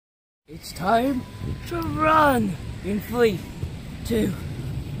It's time to run in 3, 2,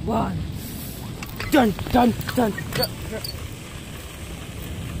 1. Dun dun dun dun.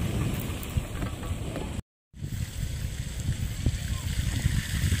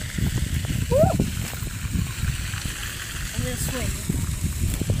 I'm gonna swim.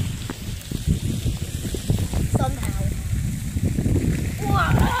 Somehow.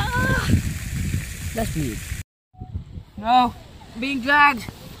 That's weird. No, I'm being dragged.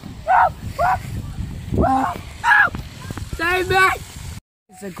 Save me!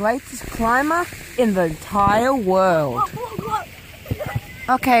 He's the greatest climber in the entire world.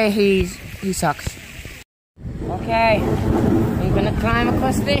 Okay, he sucks. Okay, we're gonna climb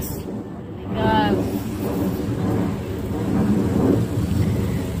across this. Go.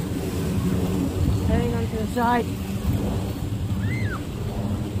 Heading onto the side.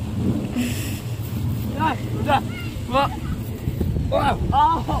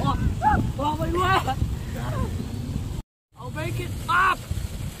 Oh my God! I'll make it up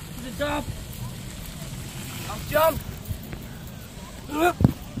to the top. I'll jump.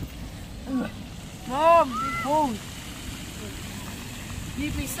 Mom, be cold.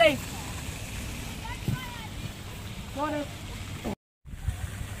 Keep me safe. Water.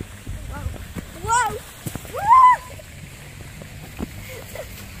 Whoa!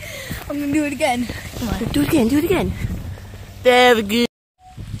 I'm gonna do it again. Come on. Do it again, do it again. Very good.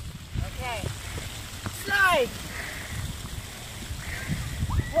 Okay. Slide.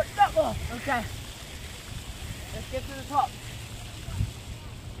 What's that one? Okay. Let's get to the top.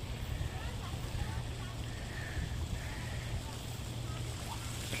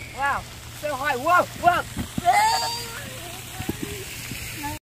 Wow, so high. Whoa, whoa.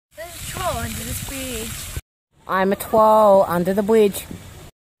 There's a troll under this bridge. I'm a twirl under the bridge.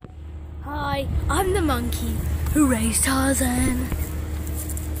 Hi, I'm the monkey who raised Tarzan.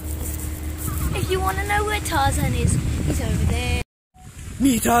 If you want to know where Tarzan is, he's over there.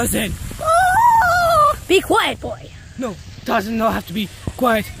 Me, Tarzan. Oh! Be quiet, boy. No, Tarzan don't have to be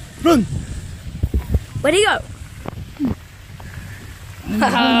quiet. Run. Where'd he go?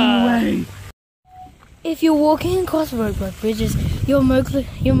 No way. If you're walking across roadwork bridges, you're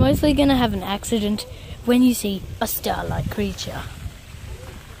mostly gonna have an accident when you see a star-like creature.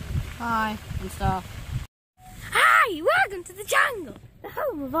 Hi, I'm Star. Hi, welcome to the jungle, the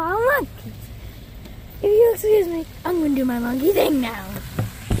home of all monkeys. If you excuse me, I'm gonna do my monkey thing now.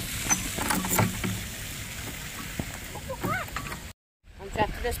 I'm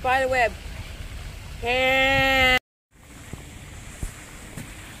trapped to the spider web. Yeah.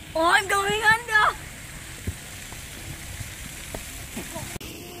 I'm going under.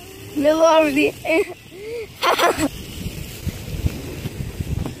 Middle of the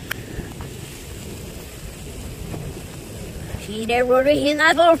She's never in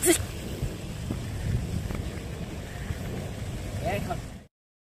that boat.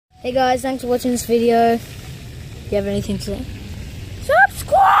 Hey guys, thanks for watching this video. Do you have anything to say?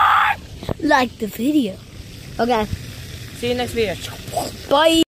 Subscribe! Like the video. Okay. See you next video. Bye.